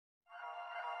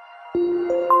പുതിയ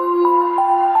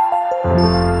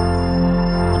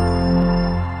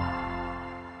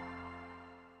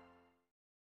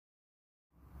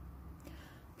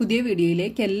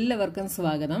വീഡിയോയിലേക്ക് എല്ലാവർക്കും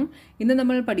സ്വാഗതം. ഇന്ന്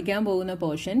നമ്മൾ പഠിക്കാൻ പോകുന്ന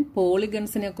പോർഷൻ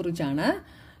പോളിഗൺസിനെ കുറിച്ചാണ്.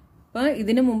 അപ്പോൾ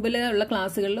ഇതിനു മുമ്പിലുള്ള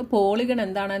ക്ലാസ്സുകളിൽ പോളിഗൺ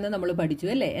എന്താണെന്ന് നമ്മൾ പഠിച്ചു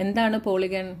അല്ലേ? എന്താണ്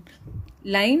പോളിഗൺ?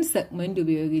 ലൈൻ സെഗ്മെന്റ്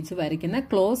ഉപയോഗിച്ച് വരയ്ക്കുന്ന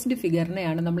ക്ലോസ്ഡ്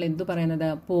ഫിഗറിനെയാണ് നമ്മൾ എന്ത് പറയുന്നത്?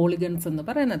 പോളിഗൺസ് എന്ന്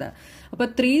പറയുന്നത്. അപ്പോൾ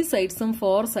 3 സൈഡ്സും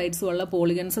 4 സൈഡ്സും ഉള്ള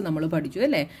പോളിഗൺസ് നമ്മൾ പഠിച്ചു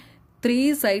അല്ലേ? 3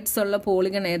 സൈഡ്സ് ഉള്ള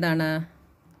പോളിഗൺ ഏതാണ്?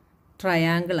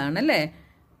 ട്രയാങ്കിൾ ആണല്ലേ?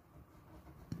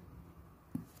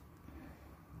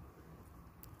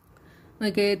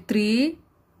 ഓക്കെ, 3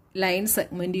 ലൈൻ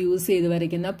സെഗ്മെന്റ് യൂസ് ചെയ്ത്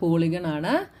വരയ്ക്കുന്ന പോളിഗൺ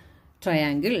ആണ്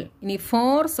ട്രയാങ്കിൾ. ഇനി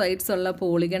 4 സൈഡ്സ് ഉള്ള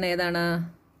പോളിഗൺ ഏതാണ്?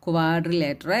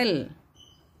 ക്വാഡ്രിലേറ്ററൽ.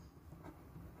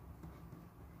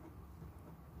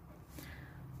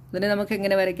 ഇതിനെ നമുക്ക്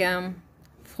എങ്ങനെ വരയ്ക്കാം?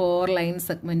 4 ലൈൻ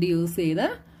സെഗ്മെന്റ് യൂസ് ചെയ്ത്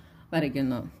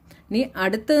വരയ്ക്കുന്നു. ഇനി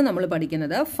അടുത്തത് നമ്മൾ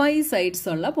പഠിക്കുന്നത് 5 സൈഡ്സ്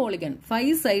ഉള്ള പോളിഗൺ.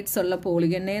 5 സൈഡ്സ് ഉള്ള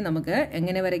പോളിഗണിനെ നമുക്ക്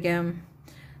എങ്ങനെ വരയ്ക്കാം?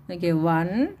 ഓക്കെ,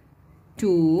 1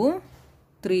 2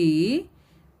 3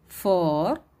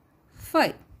 4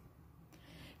 5.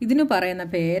 ഇതിനു പറയുന്ന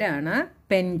പേരാണ്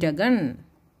പെന്റഗൺ.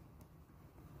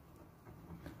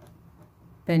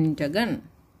 പെന്റഗൺ.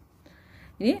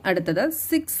 ഇനി അടുത്തത്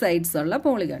 6 സൈഡ്സ് ഉള്ള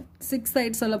പോളിഗൺ. 6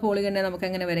 സൈഡ്സ് ഉള്ള പോളിഗണിനെ നമുക്ക്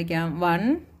എങ്ങനെ വരയ്ക്കാം? 1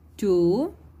 2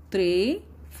 3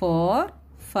 4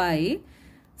 5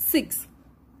 6.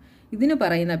 ഇതിനു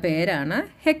പറയുന്ന പേരാണ്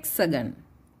ഹെക്സഗൺ.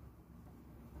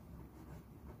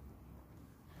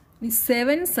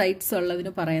 7 സൈഡ്സ്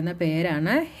ഉള്ളതിന് പറയുന്ന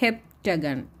പേരാണ്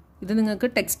ഹെപ്റ്റഗൺ. ഇത് നിങ്ങൾക്ക്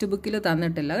ടെക്സ്റ്റ് ബുക്കിൽ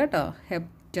തന്നിട്ടില്ല കേട്ടോ.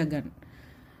 ഹെപ്റ്റഗൺ.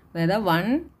 അതായത്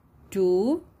 1 2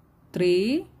 3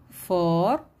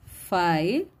 4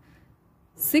 5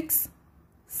 6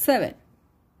 7.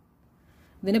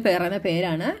 ഇതിന് പറയുന്ന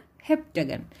പേരാണ്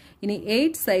ഹെപ്റ്റഗൺ. ഇനി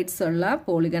 8 സൈഡ്സ് ഉള്ള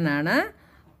പോളിഗൺ ആണ്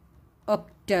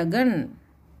ഒക്ടഗൺ.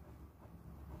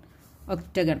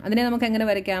 ഒക്ടഗൺ. അതിനെ നമുക്ക് എങ്ങനെ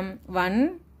വരയ്ക്കാം? 1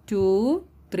 2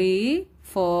 3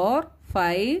 4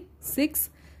 5 6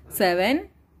 7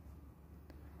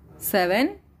 7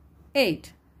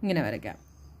 8. ഇങ്ങനെ വരയ്ക്കാം.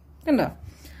 കണ്ടോ?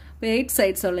 അപ്പോൾ 8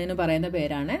 സൈഡ്സ് ഉള്ളതിന് പറയുന്ന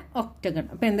പേരാണ് ഒക്ടഗൺ.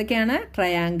 അപ്പോൾ എന്തൊക്കെയാണ്?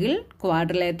 Triangle,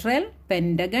 quadrilateral,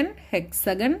 pentagon,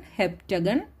 hexagon,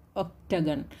 heptagon,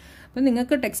 octagon. അപ്പോൾ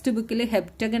നിങ്ങൾക്ക് ടെക്സ്റ്റ് ബുക്കിൽ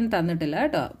ഹെപ്റ്റഗൺ തന്നിട്ടില്ല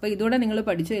കേട്ടോ. അപ്പോൾ ഇതോടെ നിങ്ങൾ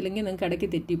പഠിച്ചില്ലെങ്കിൽ നിങ്ങൾക്ക് ഇടയ്ക്ക്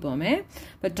തെറ്റിപ്പോമേ.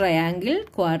 അപ്പോൾ triangle,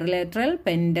 quadrilateral,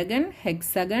 pentagon,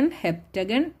 hexagon,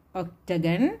 heptagon,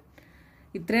 octagon.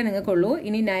 ഇത്രേ നിങ്ങൾക്കുള്ളൂ.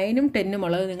 ഇനി 9ഉം 10ഉം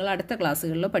ഉള്ളത് നിങ്ങൾ അടുത്ത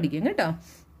ക്ലാസ്സുകളിൽ പഠിക്കും കേട്ടോ.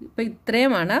 ഇപ്പോൾ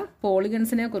ഇത്രയുമാണ്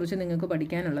പോളിഗൺസിനെ കുറിച്ച് നിങ്ങൾക്ക്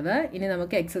പഠിക്കാനുള്ളത്. ഇനി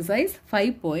നമുക്ക് എക്സസൈസ്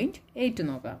 5.8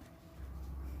 നോക്കാം.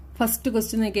 ഫസ്റ്റ്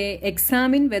ക്വസ്റ്റ്യൻ നോക്കിയേ.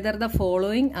 Examine whether the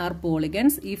following are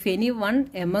polygons. If any one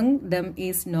among them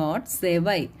is not, say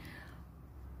Y.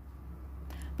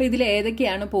 അപ്പോൾ ഇതിൽ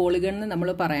ഏതൊക്കെയാണ് പോളിഗൺ എന്ന്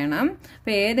നമ്മൾ പറയണം.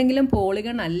 അപ്പോൾ ഏതെങ്കിലും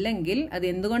പോളിഗൺ അല്ലെങ്കിൽ അത്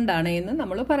എന്തുകൊണ്ടാണ് എന്ന്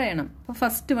നമ്മൾ പറയണം. അപ്പോൾ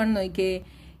ഫസ്റ്റ് വൺ നോക്കിയേ.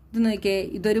 ഇത് നോക്കിയേ,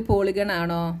 ഇതൊരു പോളിഗൺ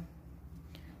ആണോ?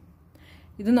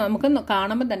 ഇത് നമുക്ക്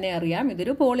കാണുമ്പോൾ തന്നെ അറിയാം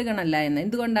ഇതൊരു പോളിഗൺ അല്ല എന്ന്.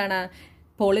 എന്തുകൊണ്ടാണ്?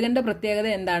 പോളിഗണിന്റെ പ്രത്യേകത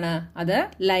എന്താണ്? അത്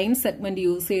ലൈൻ സെഗ്മെന്റ്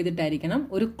യൂസ് ചെയ്തിട്ടായിരിക്കണം,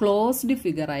 ഒരു ക്ലോസ്ഡ്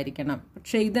ഫിഗർ ആയിരിക്കണം.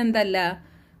 പക്ഷെ ഇതെന്തല്ല,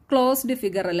 ക്ലോസ്ഡ്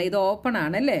ഫിഗർ അല്ല, ഇത് ഓപ്പൺ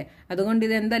ആണല്ലേ. അതുകൊണ്ട്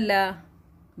ഇതെന്തല്ല,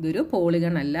 ഇതൊരു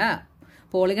പോളിഗൺ അല്ല.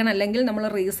 പോളിഗൺ അല്ലെങ്കിൽ നമ്മൾ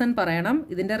റീസൺ പറയണം.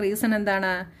 ഇതിന്റെ റീസൺ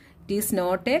എന്താണ്? It is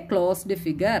not A closed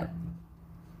figure.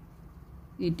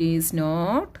 It is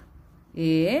not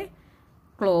a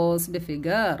closed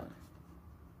figure.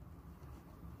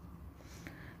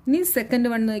 ഇനി സെക്കൻഡ്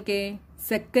വൺ നോക്കിയേ.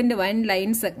 സെക്കൻഡ് വൺ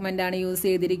ലൈൻ സെഗ്മെന്റ് ആണ് യൂസ്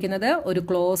ചെയ്തിരിക്കുന്നത്, ഒരു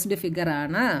ക്ലോസ്ഡ് ഫിഗർ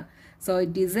ആണ്. So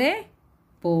it is A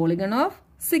polygon of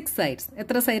 6 sides.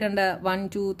 എത്ര സൈഡ് ഉണ്ട്? 1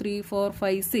 2 3 4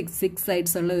 5 6. 6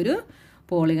 സൈഡ്സ് ഉള്ള ഒരു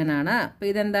പോളിഗൺ ആണ്. അപ്പൊ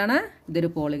ഇതെന്താണ്?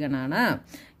 ഇതൊരു പോളിഗൺ ആണ്.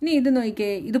 ഇനി ഇത്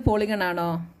നോക്കിയേ, ഇത് പോളിഗൺ ആണോ?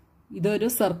 ഇതൊരു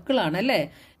സർക്കിൾ ആണ് അല്ലേ.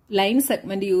 ലൈൻ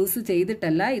സെഗ്മെന്റ് യൂസ്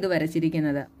ചെയ്തിട്ടല്ല ഇത്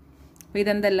വരച്ചിരിക്കുന്നത്. അപ്പോൾ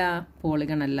ഇതെന്തല്ല,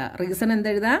 പോളിഗൺ അല്ല. Reason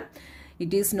എന്തെഴുതാം?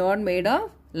 It is not made of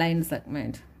line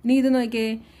segment. ഇനി ഇത് നോക്കിയേ,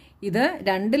 ഇത്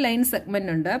 2 ലൈൻ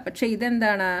സെഗ്മെന്റ് ഉണ്ട്, പക്ഷെ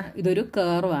ഇതെന്താണ്? ഇതൊരു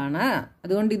കർവ് ആണ്.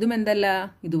 അതുകൊണ്ട് ഇതും എന്തല്ല,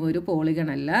 ഇതും ഒരു പോളിഗൺ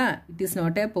അല്ല. It is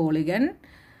not A polygon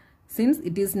since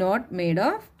it is not made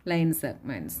of line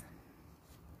segments.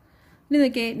 ഇനി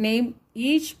നോക്കിയേ, നെയിം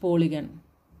ഈച്ച് പോളിഗൺ.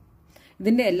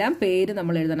 ഇതിന്റെ എല്ലാം പേര്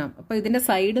നമ്മൾ എഴുതണം. അപ്പോൾ ഇതിന്റെ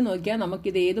സൈഡ് നോക്കിയാൽ നമുക്ക്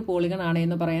ഇത് ഏത് പോളിഗൺ ആണ്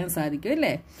എന്ന് പറയാൻ സാധിക്കും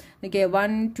അല്ലേ. നോക്കിയേ,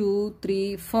 1 2 3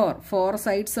 4. 4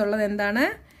 സൈഡ്സ് ഉള്ളത് എന്താണ്?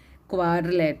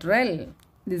 Quadrilateral.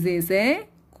 This is A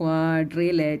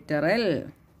quadrilateral.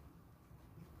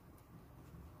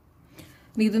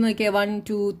 ഇത് നോക്കിയേ, 1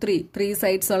 2 3. 3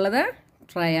 സൈഡ്സ് ഉള്ളത്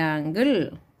ട്രയാങ്കിൾ.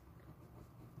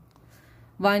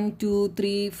 1 2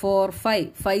 3 4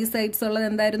 5. 5 സൈഡ്സ് ഉള്ളത്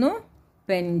എന്തായിരുന്നു?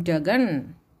 പെന്റഗൺ.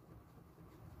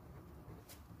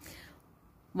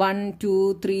 1 2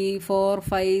 3 4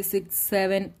 5 6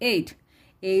 7 8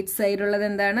 8 സൈഡ് ഉള്ളത്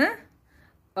എന്താണ്?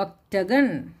 Octagon.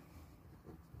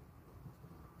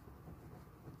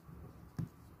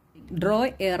 Draw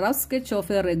a rough sketch of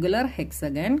a regular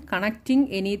hexagon connecting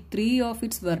any 3 of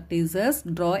its vertices.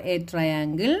 Draw a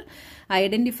triangle.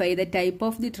 Identify the type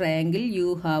of the triangle you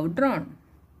have drawn.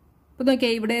 അപ്പോൾ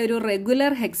നോക്കിയാൽ ഇവിടെ ഒരു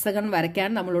regular hexagon വരയ്ക്കാൻ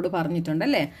നമ്മളോട്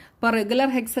പറഞ്ഞിട്ടുണ്ടല്ലേ. അപ്പോൾ റെഗുലർ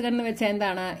ഹെക്സഗൺ എന്ന് വെച്ചാൽ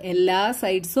എന്താണ്? എല്ലാ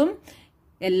സൈഡ്സും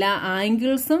എല്ലാ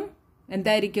ആംഗിൾസും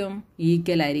എന്തായിരിക്കും?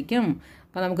 ഈക്വൽ ആയിരിക്കും.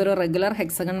 അപ്പോൾ നമുക്കൊരു റെഗുലർ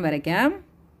ഹെക്സഗൺ വരയ്ക്കാം.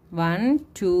 1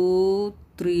 2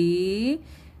 3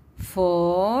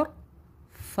 4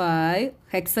 5.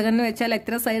 ഹെക്സഗൺ എന്ന് വെച്ചാൽ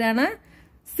എത്ര സൈഡാണ്?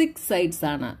 6 സൈഡ്സ്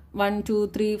ആണ്. 1 2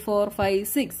 3 4 5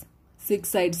 6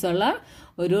 സൈഡ്സ് ഉള്ള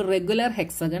ഒരു റെഗുലർ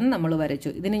ഹെക്സഗൺ നമ്മൾ വരച്ചു.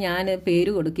 ഇതിന് ഞാൻ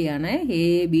പേര് കൊടുക്കുകയാണ്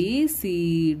ABCDEF.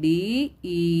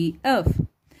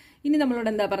 ഇനി നമ്മളോട്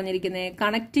എന്താ പറഞ്ഞിരിക്കുന്നത്?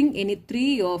 Connecting any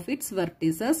 3 of its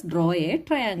vertices draw A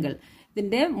triangle.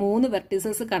 ഇതിന്റെ 3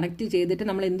 വെർട്ടിസസ് കണക്ട് ചെയ്തിട്ട്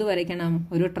നമ്മൾ എന്ത് വരയ്ക്കണം?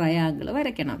 ഒരു ട്രയാങ്കിൾ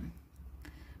വരയ്ക്കണം.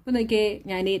 അപ്പോൾ നോക്കിയേ,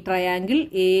 ഞാൻ ഈ ട്രയാങ്കിൾ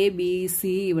ABC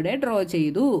ഇവിടെ ഡ്രോ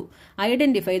ചെയ്തു.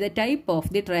 Identify the type of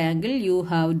the triangle you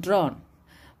have drone.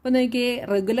 അപ്പോൾ നോക്കിയേ,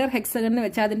 റെഗുലർ ഹെക്സഗൺ എന്ന്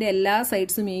വെച്ചാൽ അതിന്റെ എല്ലാ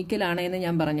സൈഡ്സും ഈക്വൽ ആണ് എന്ന്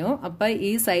ഞാൻ പറഞ്ഞു. അപ്പോൾ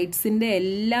ഈ സൈഡ്സിന്റെ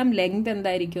എല്ലാം ലെങ്ത്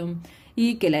എന്തായിരിക്കും?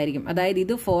 ഈക്വൽ ആയിരിക്കും. അതായത്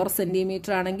ഇത് 4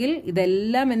 സെന്റിമീറ്റർ ആണെങ്കിൽ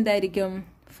ഇതെല്ലാം എന്തായിരിക്കും?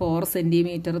 4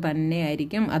 സെന്റിമീറ്റർ തന്നെ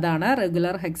ആയിരിക്കും. അതാണ്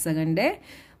റെഗുലർ ഹെക്സഗന്റെ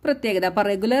പ്രത്യേകത. അപ്പോൾ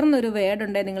റെഗുലർ എന്നൊരു വേർഡ്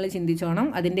ഉണ്ടെങ്കിൽ നിങ്ങൾ ചിന്തിച്ചോണം,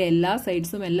 അതിന്റെ എല്ലാ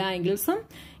സൈഡ്സും എല്ലാ ആംഗിൾസും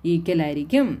ഈക്വൽ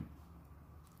ആയിരിക്കും.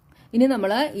 ഇനി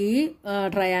നമ്മൾ ഈ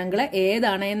ട്രയാങ്കിള്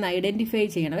ഏതാണ് എന്ന് ഐഡന്റിഫൈ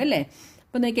ചെയ്യണം അല്ലേ.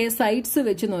 അപ്പൊ നോക്കിയാൽ സൈഡ്സ്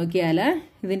വെച്ച് നോക്കിയാൽ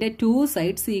ഇതിന്റെ 2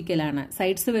 സൈഡ്സ് ഈക്വൽ ആണ്.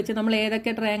 സൈഡ്സ് വെച്ച് നമ്മൾ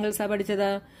ഏതൊക്കെ ട്രയാങ്കിൾസാണ്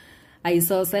പഠിച്ചത്?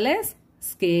 Isosceles,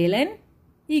 സ്കേലൻ,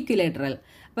 equilateral.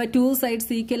 അപ്പൊ 2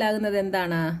 സൈഡ്സ് ഈക്വൽ ആകുന്നത്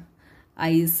എന്താണ്?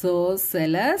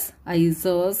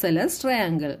 Isosceles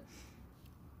triangle.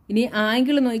 ഇനി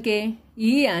ആംഗിൾ നോക്കിയേ,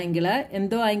 ഈ ആംഗിള്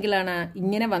എന്തോ ആംഗിളാണ്?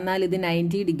 ഇങ്ങനെ വന്നാൽ ഇത്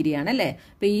 90 ഡിഗ്രി ആണ് അല്ലേ.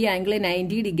 അപ്പൊ ഈ ആംഗിൾ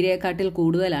 90 ഡിഗ്രിയെക്കാട്ടിൽ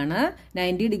കൂടുതലാണ്.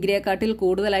 90 ഡിഗ്രിയെക്കാട്ടിൽ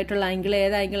കൂടുതലായിട്ടുള്ള ആംഗിൾ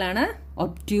ഏത് ആംഗിളാണ്?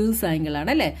 ഒബ്റ്റ്യൂസ് ആംഗിൾ ആണ്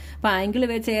അല്ലേ. അപ്പൊ ആംഗിൾ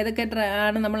വെച്ച് ഏതൊക്കെ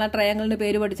ആണ് നമ്മൾ ആ ട്രയാങ്കിളിന്റെ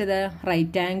പേര് പഠിച്ചത്?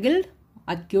 Right angle,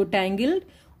 acute angle,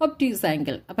 obtuse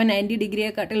angle. അപ്പൊ 90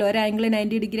 ഡിഗ്രിയെക്കാട്ടിൽ ഒരു ആംഗിൾ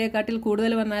 90 ഡിഗ്രിയെക്കാട്ടിൽ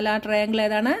കൂടുതൽ വന്നാൽ ആ ട്രയാങ്കിൾ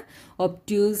ഏതാണ്?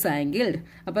 Obtuse angle.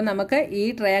 അപ്പൊ നമുക്ക് ഈ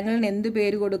ട്രയാങ്കിളിന് എന്ത്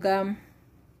പേര് കൊടുക്കാം?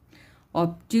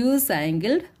 ഒബ്റ്റ്യൂസ്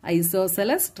ആംഗിൾഡ്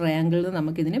ഐസോസെലസ് ട്രയാങ്കിൾ എന്ന്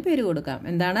നമുക്ക് ഇതിന് പേര് കൊടുക്കാം.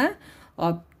 എന്താണ്?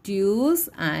 Obtuse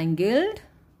angled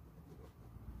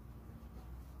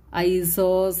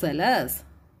isosceles.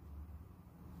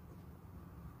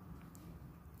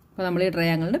 അപ്പൊ നമ്മൾ ഈ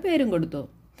ട്രയാങ്കിളിന്റെ പേരും കൊടുത്തു.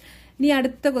 ഇനി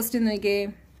അടുത്ത ക്വസ്റ്റ്യൻ നോക്കിയേ,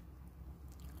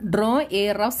 draw A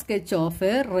rough sketch of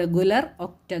A regular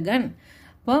octagon.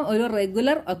 അപ്പോൾ ഒരു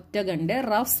റെഗുലർ ഒക്ടഗണിന്റെ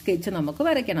റഫ് സ്കെച്ച് നമുക്ക്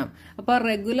വരയ്ക്കണം. അപ്പോൾ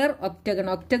റെഗുലർ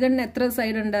ഒക്ടഗണിന് എത്ര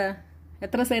സൈഡ് ഉണ്ട്?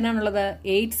 എത്ര സൈഡാണുള്ളത്?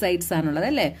 8 സൈഡ്സ് ആണുള്ളത്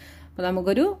അല്ലേ. അപ്പോൾ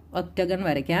നമുക്കൊരു ഒക്ടഗൺ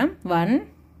വരയ്ക്കാം. 1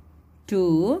 2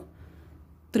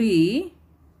 3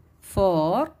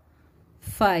 4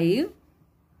 5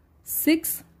 6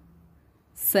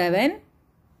 7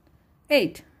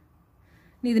 8.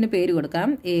 ഇനി ഇതിന് പേര് കൊടുക്കാം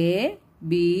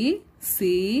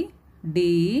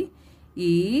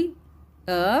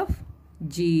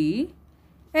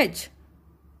ABCDEFGH.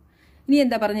 ഇനി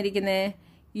എന്താ പറഞ്ഞിരിക്കുന്നത്?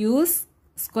 Use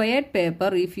squared paper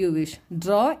if you wish.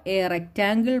 Draw a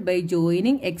rectangle by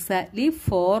joining exactly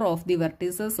 4 of the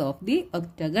vertices of the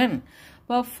octagon.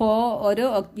 അപ്പോൾ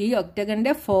ഈ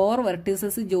ഒക്ടഗന്റെ 4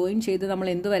 വെർട്ടിസസ് ജോയിൻ ചെയ്ത് നമ്മൾ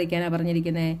എന്ത് വരയ്ക്കാനാണ്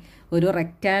പറഞ്ഞിരിക്കുന്നത്? ഒരു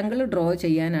റെക്റ്റാങ്കിൾ ഡ്രോ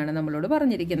ചെയ്യാനാണ് നമ്മളോട്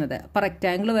പറഞ്ഞിരിക്കുന്നത്. അപ്പോൾ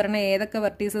റെക്റ്റാങ്കിൾ വരണ ഏതൊക്കെ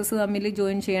വെർട്ടിസസ് തമ്മിൽ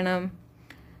ജോയിൻ ചെയ്യണം?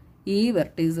 ഈ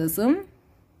വെർട്ടിസസും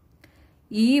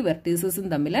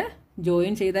തമ്മിൽ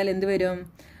ജോയിൻ ചെയ്താൽ എന്ത് വരും?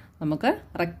 നമുക്ക്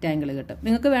റെക്റ്റാങ്കിൾ കിട്ടും.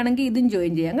 നിങ്ങൾക്ക് വേണമെങ്കിൽ ഇതും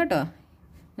ജോയിൻ ചെയ്യാം കേട്ടോ.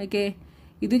 ഓക്കെ,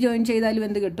 ഇത് ജോയിൻ ചെയ്താലും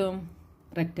എന്ത് കിട്ടും?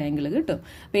 റെക്റ്റാങ്കിൾ കിട്ടും.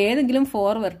 അപ്പോൾ ഏതെങ്കിലും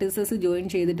 4 വെർട്ടിസസ് ജോയിൻ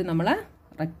ചെയ്തിട്ട് നമ്മൾ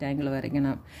റെക്റ്റാങ്കിൾ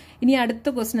വരയ്ക്കണം. ഇനി അടുത്ത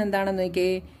ക്വസ്റ്റ്യൻ എന്താണെന്ന്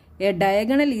നോക്കിയേ, A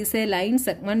diagonal is A line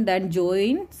segment that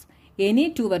joints any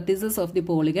 2 vertices of the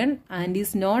polygon and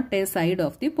is not a side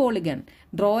of the polygon.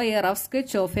 Draw a rough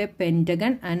sketch of a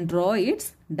pentagon and draw its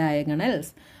diagonals.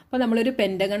 അപ്പോൾ നമ്മളൊരു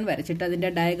pentagon വരച്ചിട്ട് അതിൻ്റെ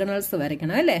diagonals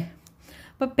വരയ്ക്കണം അല്ലേ.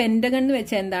 അപ്പോൾ pentagon എന്ന്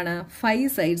വെച്ചാൽ എന്താണ്? 5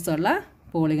 സൈഡ്സ് ഉള്ള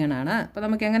പോളിഗൺ ആണ്. അപ്പോൾ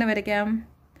നമുക്ക് എങ്ങനെ വരയ്ക്കാം?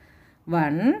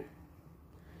 1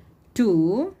 2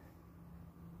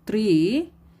 3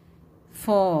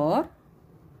 4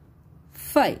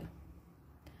 5.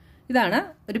 ഇതാണ്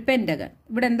ഒരു പെൻറ്റഗൺ.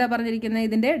 ഇവിടെ എന്താ പറഞ്ഞിരിക്കുന്നത്?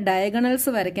 ഇതിന്റെ ഡയഗണൽസ്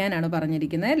വരയ്ക്കാനാണ്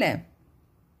പറഞ്ഞിരിക്കുന്നത് അല്ലേ.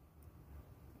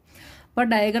 അപ്പോൾ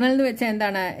ഡയഗണൽ എന്ന് വെച്ചാൽ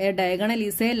എന്താണ്? A diagonal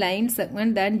is A line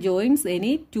segment that joints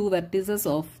any 2 vertices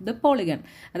of the polygon.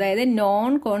 അതായത്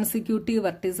നോൺ കോൺസിക്യൂട്ടീവ്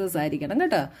വെർട്ടിസസ് ആയിരിക്കണം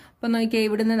കേട്ടോ. അപ്പോൾ നോക്കിയാൽ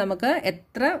ഇവിടുന്ന് നമുക്ക്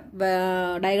എത്ര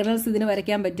ഡയഗണൽസ് ഇതിന്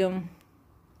വരയ്ക്കാൻ പറ്റും?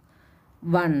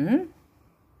 1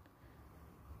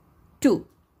 2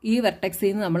 ഈ വെർട്ടെക്സിൽ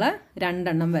നിന്ന് നമ്മൾ 2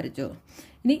 എണ്ണം വരച്ചു.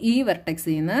 ഇനി ഈ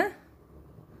വെർട്ടെക്സിൽ നിന്ന്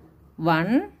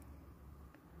 1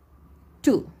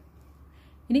 2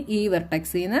 ഇനി ഈ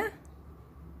വെർട്ടെക്സിൽ നിന്ന്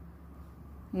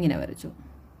ഇങ്ങനെ വരച്ചു.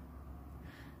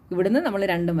 ഇവിടുന്ന് നമ്മൾ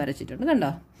 2 വരച്ചിട്ടുണ്ട്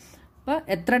കണ്ടോ. അപ്പോൾ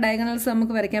എത്ര ഡയഗണൽസ്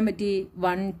നമുക്ക് വരയ്ക്കാൻ പറ്റി?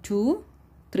 1 2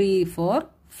 3 4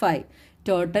 5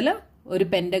 ടോട്ടൽ ഒരു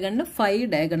പെൻറ്റഗണിന് 5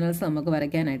 ഡയഗണൽസ് നമുക്ക്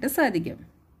വരയ്ക്കാനായിട്ട് സാധിക്കും.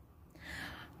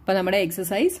 അപ്പോൾ നമ്മുടെ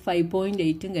എക്സസൈസ്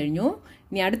 5.8 കഴിഞ്ഞു.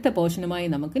 ഇനി അടുത്ത പോർഷനുമായി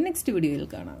നമുക്ക് നെക്സ്റ്റ് വീഡിയോയിൽ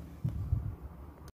കാണാം.